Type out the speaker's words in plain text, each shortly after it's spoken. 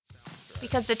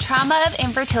Because the trauma of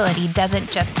infertility doesn't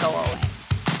just go away.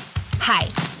 Hi,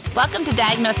 welcome to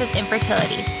Diagnosis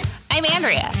Infertility. I'm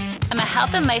Andrea. I'm a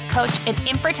health and life coach and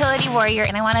infertility warrior,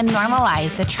 and I want to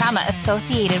normalize the trauma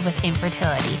associated with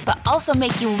infertility, but also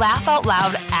make you laugh out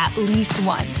loud at least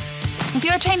once. If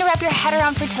you are trying to wrap your head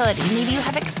around fertility, maybe you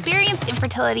have experienced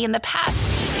infertility in the past,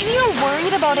 maybe you're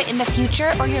worried about it in the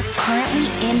future, or you're currently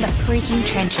in the freaking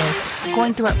trenches,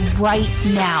 going through it right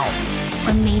now,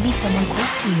 or maybe someone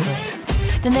close to you is,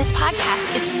 then this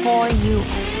podcast is for you.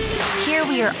 Here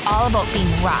we are all about being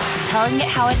raw, telling it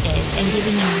how it is, and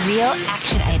giving you real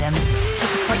action items to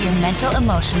support your mental,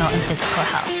 emotional, and physical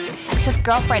health. Because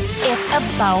girlfriend, it's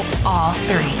about all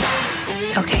three.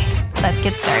 Okay, let's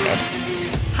get started.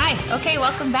 Hi, okay,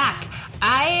 welcome back.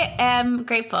 I am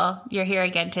grateful you're here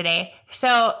again today.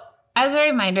 So as a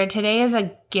reminder, today is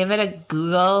a give it a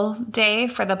Google day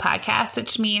for the podcast,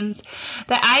 which means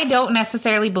that I don't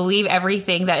necessarily believe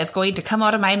everything that is going to come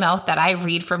out of my mouth that I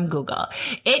read from Google.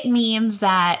 It means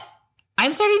that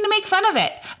I'm starting to make fun of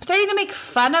it. I'm starting to make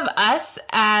fun of us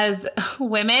as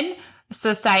women,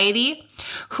 society,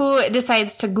 who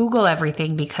decides to Google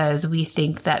everything because we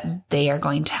think that they are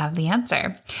going to have the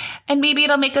answer. And maybe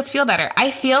it'll make us feel better.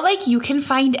 I feel like you can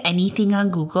find anything on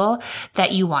Google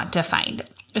that you want to find.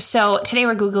 So today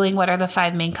we're Googling what are the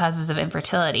 5 main causes of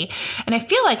infertility. And I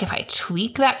feel like if I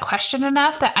tweak that question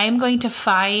enough that I'm going to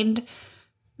find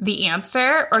the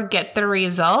answer or get the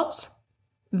results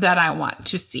that I want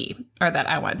to see or that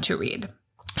I want to read.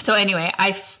 So anyway,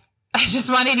 I just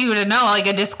wanted you to know, like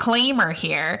a disclaimer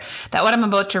here, that what I'm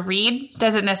about to read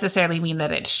doesn't necessarily mean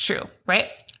that it's true, right?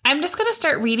 I'm just going to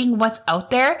start reading what's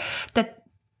out there, that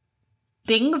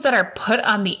things that are put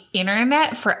on the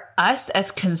internet for us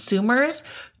as consumers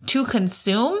to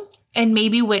consume, and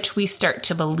maybe which we start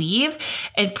to believe,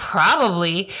 and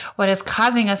probably what is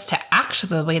causing us to act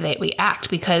the way that we act,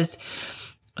 because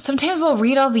sometimes we'll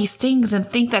read all these things and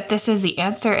think that this is the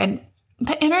answer, and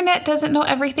the internet doesn't know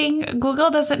everything.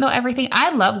 Google doesn't know everything. I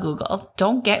love Google.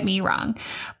 Don't get me wrong.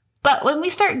 But when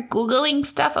we start Googling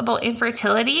stuff about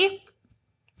infertility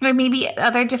or maybe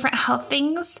other different health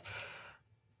things,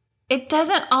 it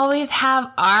doesn't always have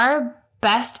our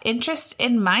best interest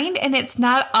in mind, and it's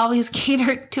not always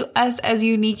catered to us as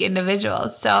unique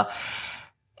individuals. So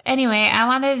anyway, I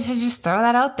wanted to just throw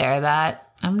that out there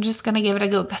that I'm just going to give it a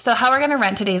go. So how we're going to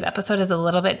run today's episode is a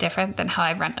little bit different than how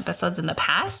I've run episodes in the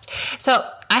past. So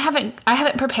I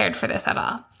haven't prepared for this at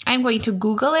all. I'm going to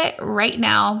Google it right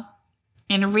now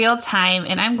in real time,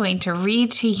 and I'm going to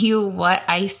read to you what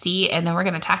I see, and then we're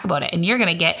going to talk about it, and you're going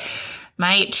to get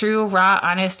my true, raw,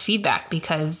 honest feedback,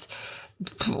 because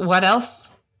what else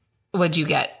would you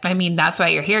get? I mean, that's why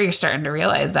you're here. You're starting to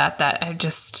realize that I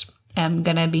just am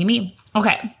going to be me.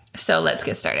 Okay. So let's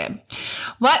get started.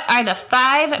 What are the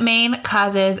 5 main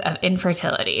causes of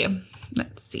infertility?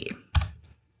 Let's see.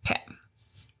 Okay.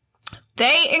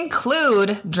 They include,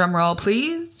 drumroll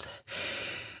please,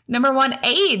 number 1,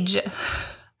 age.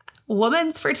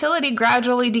 Women's fertility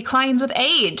gradually declines with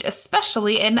age,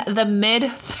 especially in the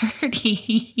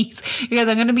mid-30s. You guys,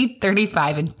 I'm going to be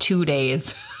 35 in 2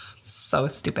 days. So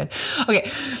stupid.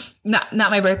 Okay. Not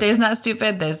my birthday is not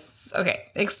stupid.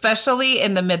 Especially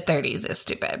in the mid-30s is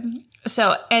stupid.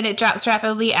 So, and it drops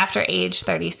rapidly after age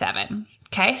 37.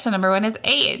 Okay. So number 1 is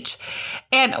age.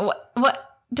 And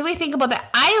what do we think about that?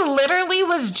 I literally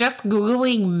was just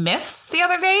Googling myths the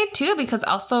other day too, because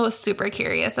also super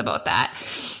curious about that.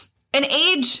 And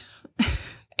age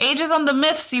is on the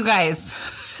myths, you guys.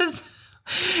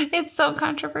 It's so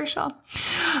controversial.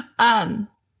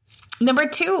 Number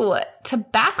 2,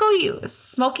 tobacco use.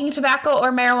 Smoking tobacco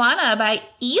or marijuana by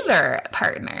either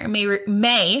partner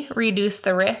may reduce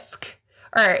the risk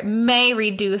or may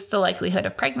reduce the likelihood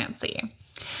of pregnancy.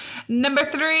 Number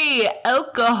 3,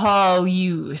 alcohol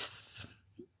use.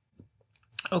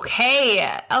 Okay,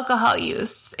 alcohol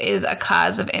use is a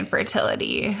cause of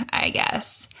infertility, I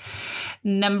guess.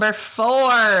 Number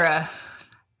 4,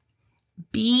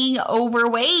 being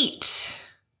overweight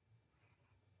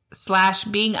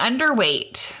 / being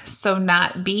underweight. So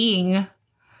not being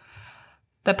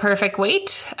the perfect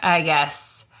weight, I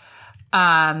guess.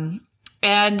 And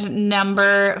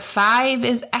number 5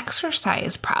 is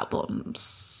exercise problems.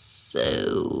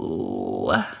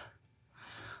 So,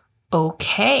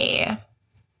 okay,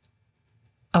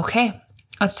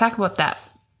 let's talk about that.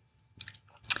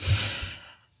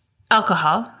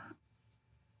 Alcohol.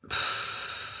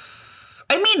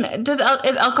 I mean,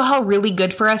 is alcohol really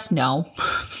good for us? No.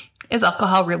 Is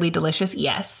alcohol really delicious?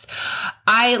 Yes.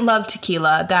 I love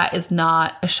tequila. That is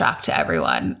not a shock to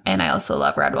everyone. And I also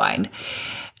love red wine.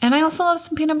 And I also love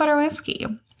some peanut butter whiskey.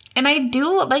 And I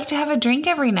do like to have a drink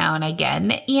every now and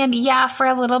again. And yeah, for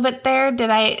a little bit there, did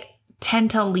I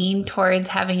tend to lean towards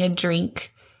having a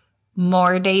drink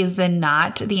more days than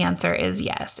not? The answer is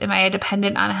yes. Am I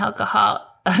dependent on alcohol?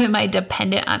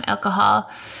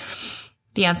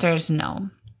 The answer is no.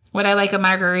 Would I like a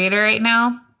margarita right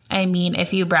now? I mean,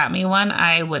 if you brought me one,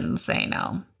 I wouldn't say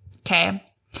no. Okay.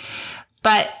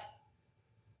 But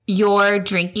your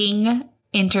drinking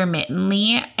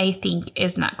intermittently, I think,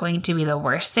 is not going to be the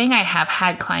worst thing. I have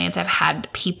had clients, I've had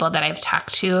people that I've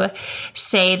talked to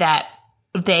say that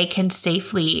they can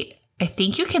safely, I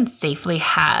think you can safely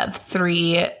have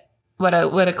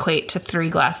what would equate to 3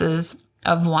 glasses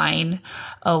of wine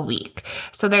a week.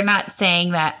 So they're not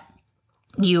saying that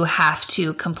you have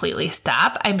to completely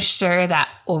stop. I'm sure that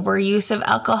overuse of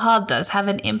alcohol does have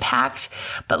an impact,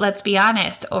 but let's be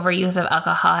honest, overuse of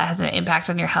alcohol has an impact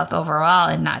on your health overall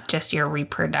and not just your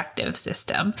reproductive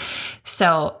system.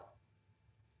 So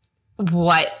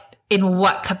in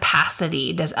what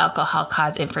capacity does alcohol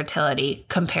cause infertility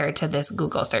compared to this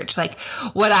Google search? Like,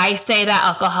 would I say that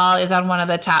alcohol is on one of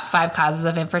the top 5 causes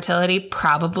of infertility?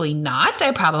 Probably not.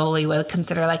 I probably would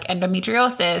consider like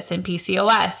endometriosis and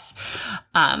PCOS,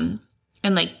 and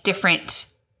like different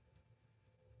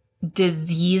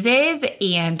diseases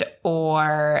and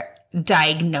or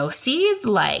diagnoses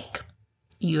like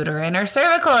uterine or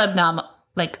cervical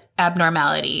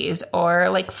abnormalities or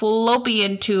like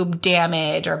fallopian tube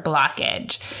damage or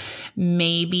blockage,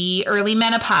 maybe early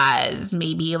menopause,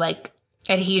 maybe like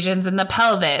adhesions in the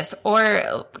pelvis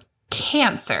or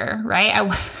cancer, right?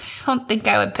 I don't think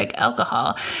I would pick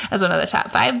alcohol as one of the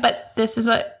top 5, but this is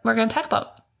what we're going to talk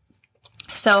about.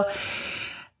 So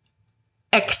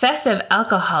excessive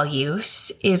alcohol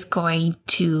use is going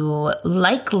to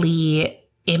likely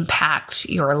impact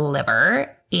your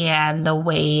liver and the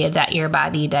way that your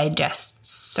body digests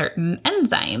certain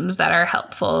enzymes that are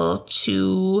helpful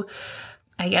to,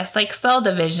 I guess, like cell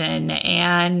division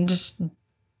and just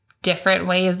different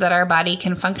ways that our body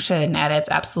can function at its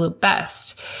absolute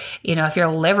best. You know, if your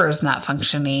liver's not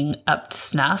functioning up to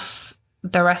snuff,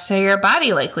 the rest of your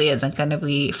body likely isn't going to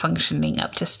be functioning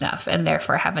up to snuff and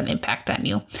therefore have an impact on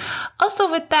you. Also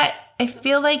with that, I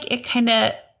feel like it kind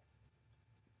of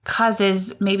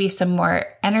causes maybe some more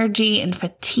energy and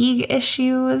fatigue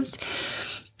issues,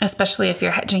 especially if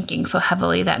you're drinking so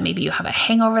heavily that maybe you have a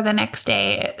hangover the next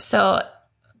day. So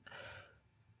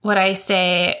would I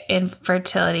say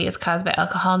infertility is caused by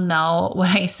alcohol? No. Would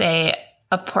I say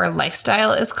a poor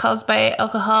lifestyle is caused by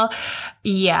alcohol?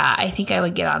 Yeah, I think I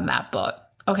would get on that boat.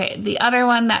 Okay, the other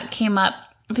one that came up,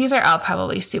 these are all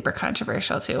probably super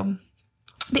controversial too.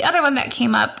 The other one that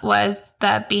came up was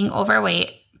the being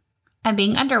overweight and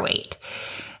being underweight.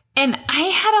 And I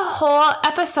had a whole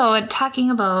episode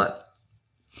talking about,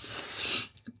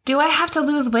 do I have to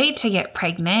lose weight to get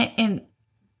pregnant? And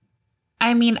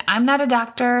I mean, I'm not a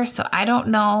doctor, so I don't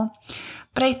know.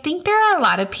 But I think there are a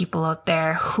lot of people out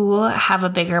there who have a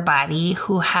bigger body,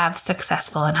 who have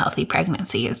successful and healthy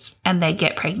pregnancies, and they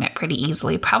get pregnant pretty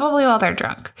easily, probably while they're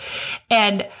drunk.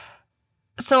 And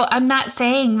so I'm not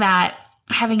saying that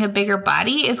having a bigger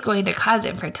body is going to cause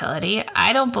infertility.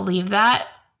 I don't believe that.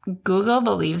 Google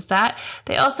believes that.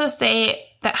 They also say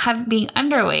that being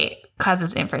underweight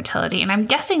causes infertility. And I'm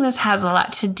guessing this has a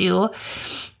lot to do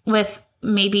with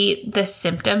maybe the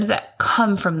symptoms that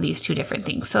come from these two different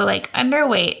things. So like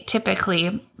underweight,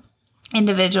 typically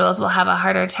individuals will have a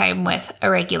harder time with a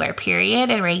regular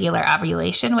period and regular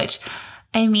ovulation, which,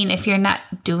 I mean, if you're not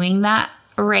doing that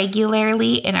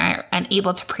regularly and are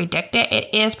unable to predict it,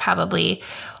 it is probably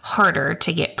harder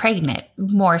to get pregnant,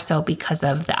 more so because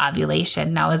of the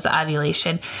ovulation. Now, is the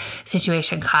ovulation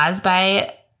situation caused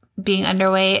by being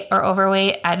underweight or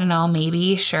overweight? I don't know,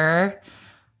 maybe, sure.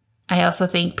 I also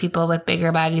think people with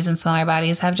bigger bodies and smaller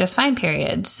bodies have just fine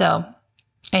periods. So,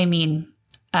 I mean,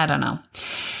 I don't know.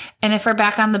 And if we're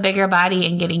back on the bigger body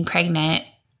and getting pregnant,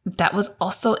 that was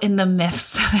also in the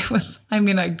myths that I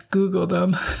Googled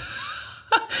them.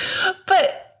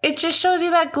 But it just shows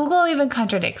you that Google even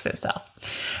contradicts itself.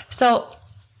 So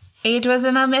age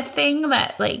wasn't a myth thing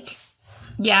that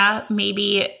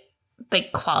maybe the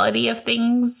quality of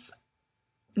things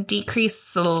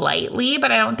decreased slightly,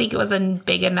 but I don't think it was a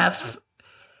big enough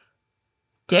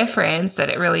difference that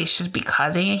it really should be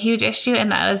causing a huge issue.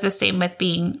 And that was the same with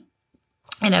being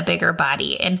in a bigger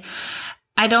body. And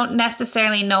I don't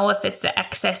necessarily know if it's the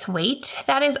excess weight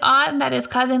that is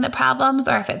causing the problems,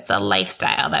 or if it's the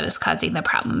lifestyle that is causing the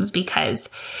problems, because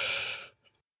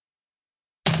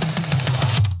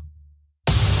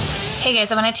Hey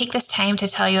guys, I want to take this time to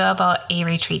tell you about a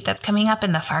retreat that's coming up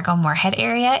in the Fargo-Moorhead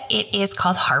area. It is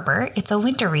called Harbor. It's a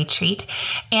winter retreat,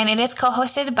 and it is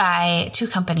co-hosted by two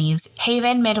companies.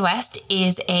 Haven Midwest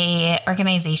is a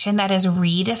organization that is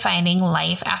redefining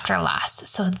life after loss.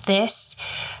 So this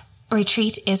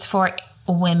retreat is for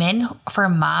women, for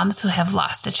moms who have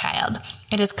lost a child.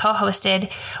 It is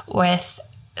co-hosted with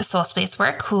Soul Space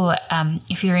Work, who,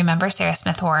 if you remember, Sarah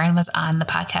Smith Warren was on the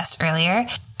podcast earlier,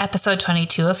 episode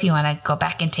 22, if you want to go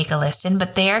back and take a listen.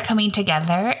 But they are coming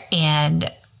together and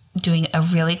doing a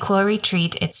really cool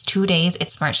retreat. It's 2 days.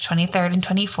 It's March 23rd and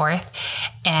 24th.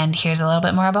 And here's a little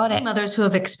bit more about it. Mothers who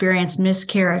have experienced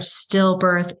miscarriage,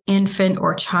 stillbirth, infant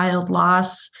or child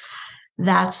loss,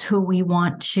 that's who we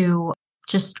want to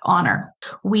just honor.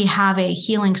 We have a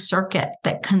healing circuit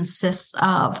that consists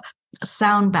of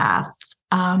sound baths,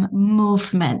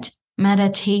 movement,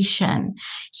 meditation,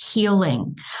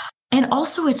 healing. And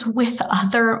also it's with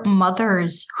other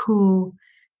mothers who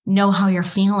know how you're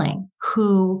feeling,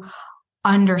 who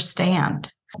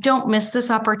understand. Don't miss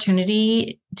this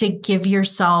opportunity to give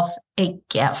yourself a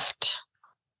gift.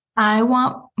 I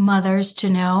want mothers to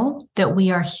know that we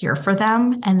are here for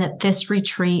them and that this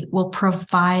retreat will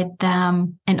provide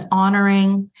them an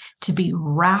honoring to be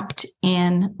wrapped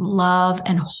in love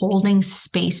and holding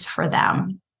space for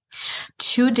them.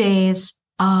 2 days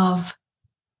of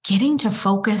getting to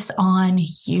focus on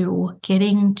you,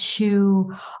 getting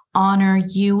to honor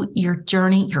you, your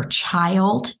journey, your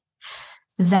child.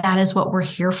 That is what we're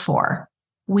here for.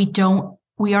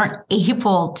 We aren't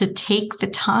able to take the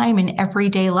time in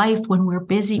everyday life when we're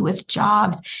busy with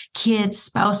jobs, kids,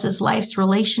 spouses, life's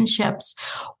relationships.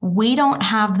 We don't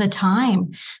have the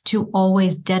time to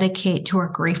always dedicate to our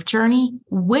grief journey,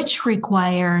 which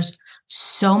requires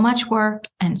so much work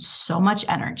and so much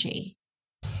energy.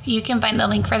 You can find the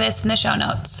link for this in the show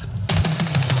notes.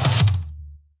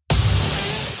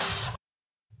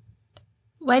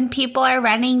 When people are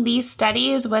running these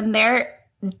studies, when they're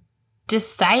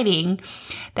deciding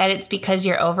that it's because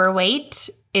you're overweight,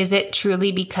 is it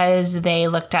truly because they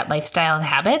looked at lifestyle and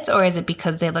habits, or is it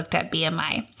because they looked at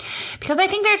BMI? Because I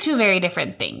think they're two very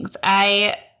different things.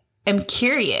 I am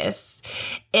curious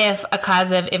if a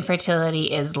cause of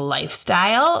infertility is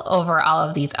lifestyle over all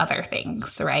of these other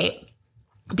things, right?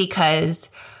 Because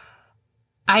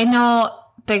I know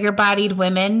bigger bodied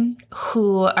women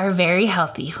who are very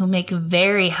healthy, who make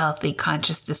very healthy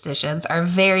conscious decisions, are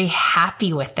very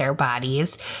happy with their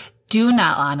bodies, do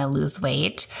not want to lose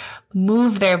weight,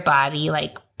 move their body,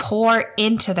 like pour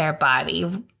into their body,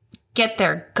 get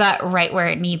their gut right where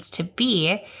it needs to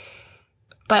be.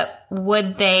 But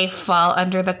would they fall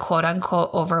under the quote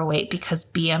unquote overweight because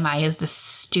BMI is the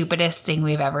stupidest thing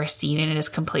we've ever seen and it is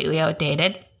completely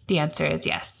outdated? The answer is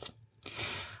yes.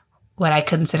 Would I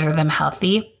consider them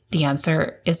healthy? The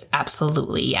answer is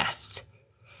absolutely yes.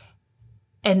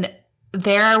 And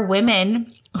there are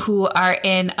women who are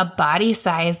in a body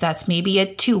size that's maybe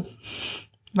a 2,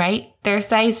 right? They're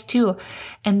size 2,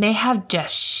 and they have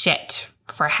just shit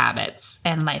for habits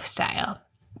and lifestyle.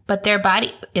 But their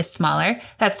body is smaller.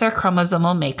 That's their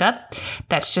chromosomal makeup.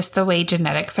 That's just the way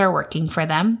genetics are working for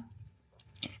them.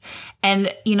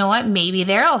 And you know what? Maybe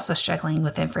they're also struggling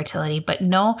with infertility. But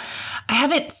no, I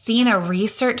haven't seen a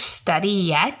research study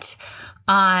yet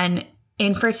on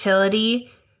infertility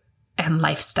and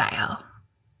lifestyle.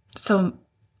 So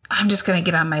I'm just going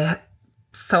to get on my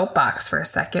soapbox for a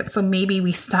second. So maybe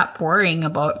we stop worrying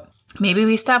about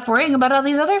all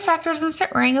these other factors and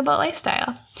start worrying about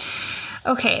lifestyle.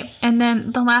 Okay. And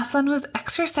then the last one was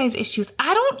exercise issues.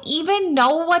 I don't even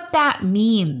know what that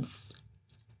means.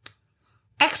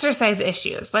 Exercise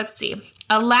issues. Let's see.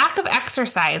 A lack of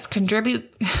exercise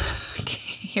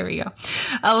Here we go.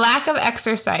 A lack of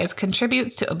exercise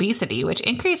contributes to obesity, which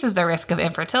increases the risk of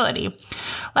infertility.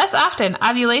 Less often,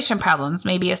 ovulation problems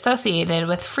may be associated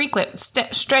with frequent,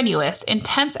 strenuous,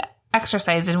 intense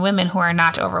exercise in women who are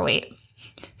not overweight.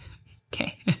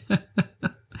 Okay.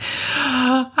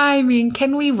 I mean,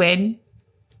 can we win?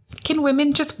 Can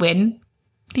women just win?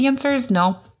 The answer is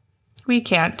no. We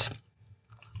can't.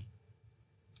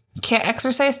 Can't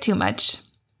exercise too much,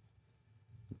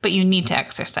 but you need to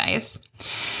exercise.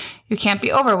 You can't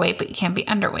be overweight, but you can't be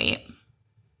underweight.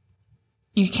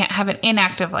 You can't have an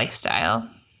inactive lifestyle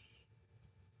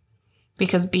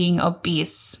because being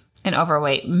obese and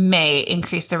overweight may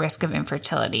increase the risk of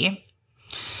infertility.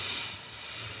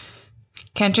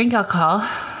 Can't drink alcohol.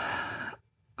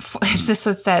 This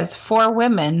one says, for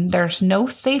women, there's no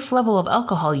safe level of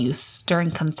alcohol use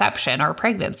during conception or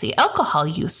pregnancy. Alcohol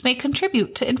use may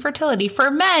contribute to infertility.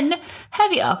 For men,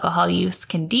 heavy alcohol use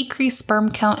can decrease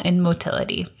sperm count and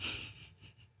motility.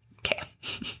 Okay.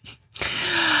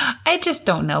 I I just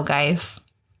don't know, guys.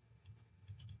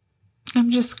 I'm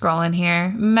just scrolling here.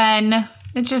 Men.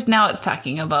 It's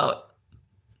talking about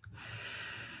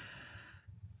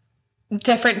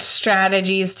different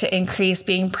strategies to increase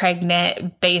being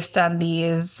pregnant based on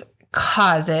these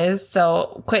causes.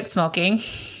 So quit smoking,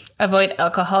 avoid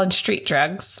alcohol and street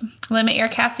drugs, limit your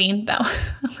caffeine. That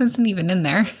wasn't even in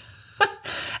there.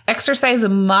 Exercise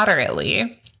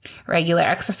moderately. Regular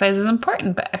exercise is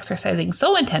important, but exercising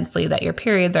so intensely that your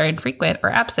periods are infrequent or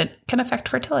absent can affect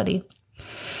fertility.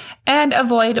 And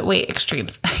avoid weight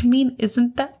extremes. I mean,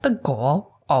 isn't that the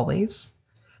goal always?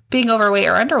 Being overweight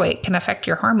or underweight can affect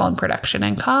your hormone production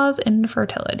and cause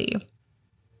infertility.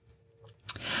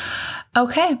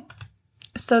 Okay,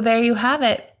 so there you have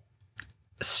it.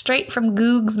 Straight from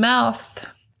Goog's mouth,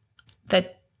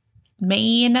 the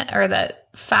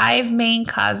 5 main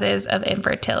causes of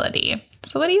infertility.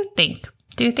 So what do you think?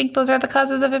 Do you think those are the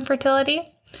causes of infertility?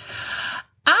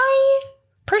 I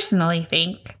personally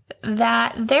think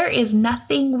that there is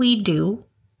nothing we do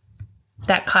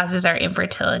that causes our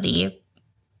infertility.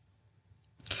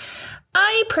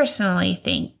 I personally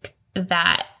think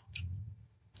that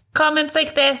comments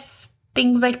like this,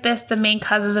 things like this, the main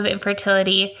causes of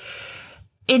infertility,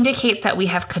 indicates that we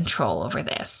have control over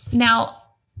this. Now,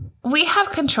 we have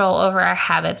control over our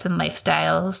habits and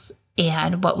lifestyles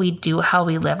and what we do, how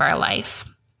we live our life,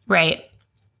 right?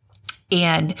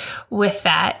 And with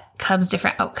that comes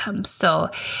different outcomes. So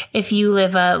if you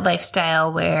live a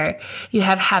lifestyle where you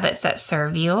have habits that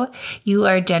serve you, you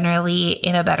are generally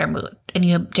in a better mood and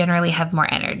you generally have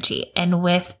more energy. And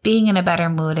with being in a better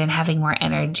mood and having more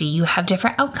energy, you have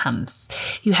different outcomes.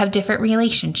 You have different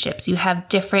relationships. You have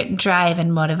different drive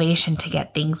and motivation to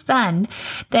get things done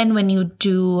than when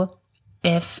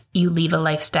if you leave a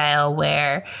lifestyle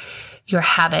where your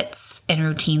habits and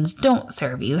routines don't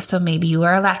serve you. So maybe you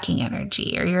are lacking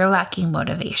energy or you're lacking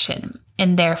motivation.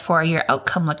 And therefore your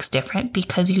outcome looks different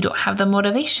because you don't have the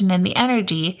motivation and the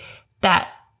energy that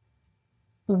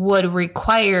would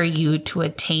require you to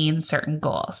attain certain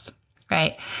goals,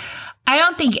 right? I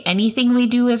don't think anything we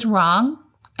do is wrong.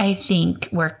 I think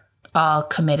we're all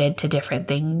committed to different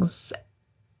things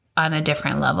on a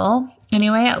different level.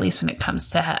 Anyway, at least when it comes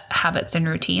to habits and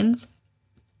routines.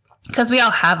 Because we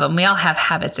all have them. We all have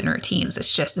habits and routines.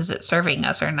 It's just, is it serving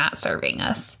us or not serving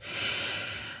us?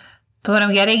 But what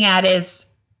I'm getting at is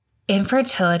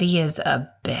infertility is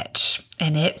a bitch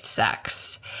and it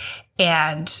sucks.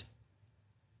 And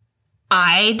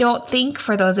I don't think,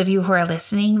 for those of you who are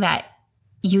listening, that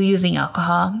you using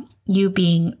alcohol, you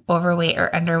being overweight or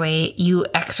underweight, you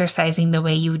exercising the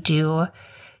way you do,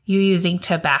 you using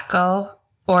tobacco,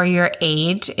 or your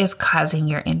age is causing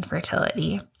your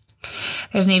infertility.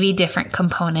 There's maybe different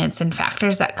components and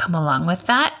factors that come along with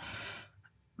that.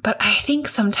 But I think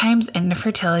sometimes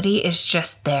infertility is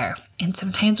just there. And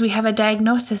sometimes we have a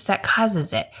diagnosis that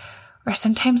causes it. Or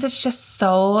sometimes it's just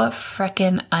so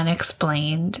freaking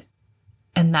unexplained.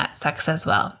 And that sucks as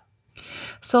well.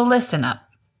 So listen up.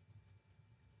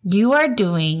 You are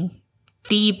doing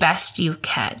the best you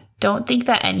can. Don't think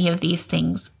that any of these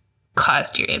things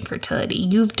caused your infertility.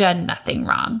 You've done nothing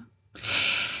wrong.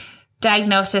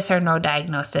 Diagnosis or no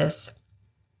diagnosis,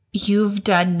 you've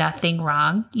done nothing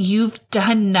wrong. You've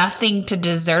done nothing to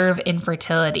deserve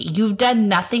infertility. You've done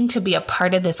nothing to be a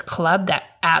part of this club that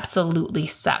absolutely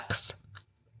sucks.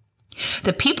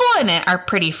 The people in it are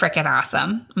pretty freaking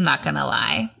awesome. I'm not going to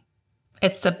lie.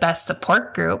 It's the best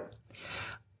support group,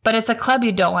 but it's a club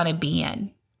you don't want to be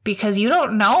in because you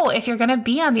don't know if you're going to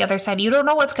be on the other side. You don't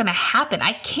know what's going to happen.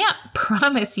 I can't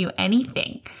promise you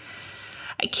anything.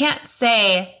 I can't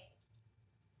say,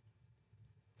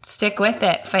 stick with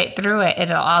it, fight through it,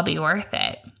 it'll all be worth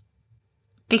it.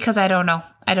 Because I don't know.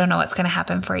 I don't know what's going to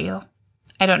happen for you.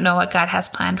 I don't know what God has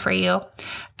planned for you.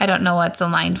 I don't know what's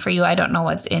aligned for you. I don't know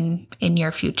what's in your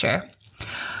future.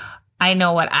 I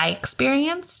know what I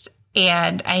experienced,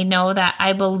 and I know that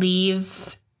I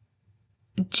believe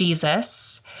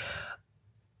Jesus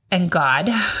and God.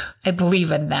 I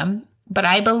believe in them, but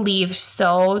I believe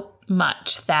so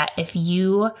much that if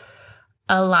you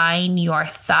align your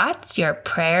thoughts, your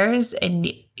prayers,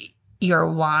 and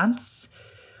your wants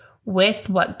with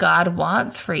what God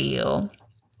wants for you,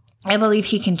 I believe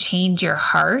He can change your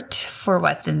heart for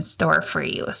what's in store for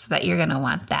you so that you're going to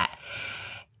want that.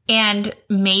 And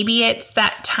maybe it's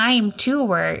that time too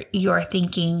where you're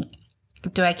thinking,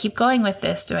 do I keep going with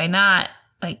this? Do I not?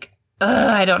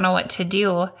 I don't know what to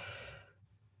do.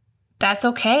 That's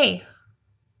okay,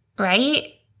 right?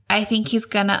 I think He's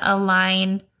going to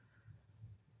align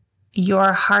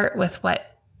your heart with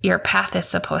what your path is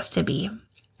supposed to be.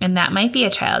 And that might be a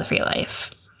child-free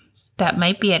life. That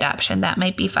might be adoption. That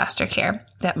might be foster care.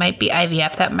 That might be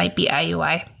IVF. That might be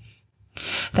IUI.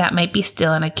 That might be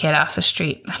stealing a kid off the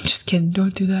street. I'm just kidding.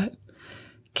 Don't do that.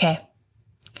 Okay.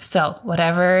 So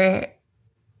whatever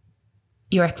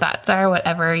your thoughts are,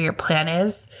 whatever your plan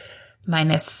is,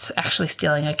 minus actually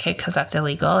stealing a kid because that's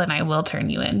illegal and I will turn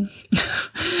you in.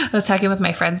 I was talking with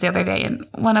my friends the other day and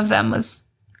one of them was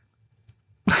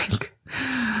like,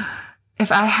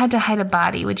 if I had to hide a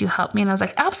body, would you help me? And I was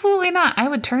like, absolutely not. I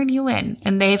would turn you in.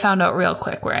 And they found out real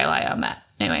quick where I lie on that.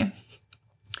 Anyway,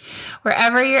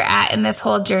 wherever you're at in this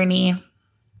whole journey,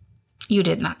 you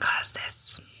did not cause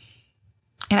this.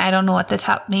 And I don't know what the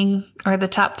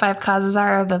top 5 causes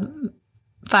are, or the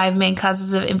 5 main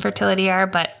causes of infertility are,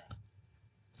 but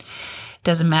it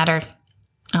doesn't matter.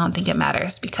 I don't think it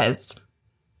matters because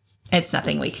it's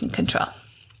nothing we can control.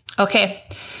 Okay.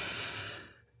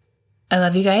 I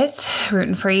love you guys,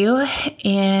 rooting for you,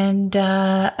 and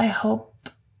I hope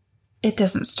it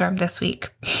doesn't storm this week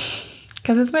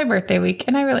because it's my birthday week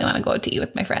and I really want to go to eat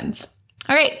with my friends.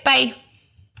 All right, bye.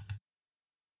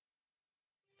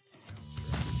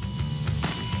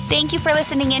 Thank you for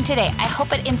listening in today. I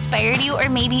hope it inspired you, or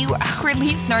maybe you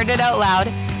awkwardly snorted out loud.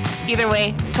 Either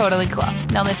way, totally cool.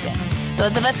 Now listen,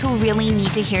 those of us who really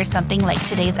need to hear something like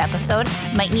today's episode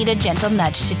might need a gentle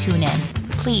nudge to tune in.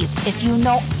 Please, if you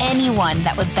know anyone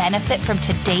that would benefit from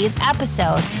today's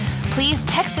episode, please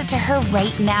text it to her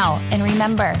right now. And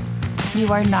remember, you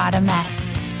are not a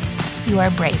mess. You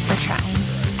are brave for trying.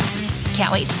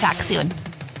 Can't wait to talk soon.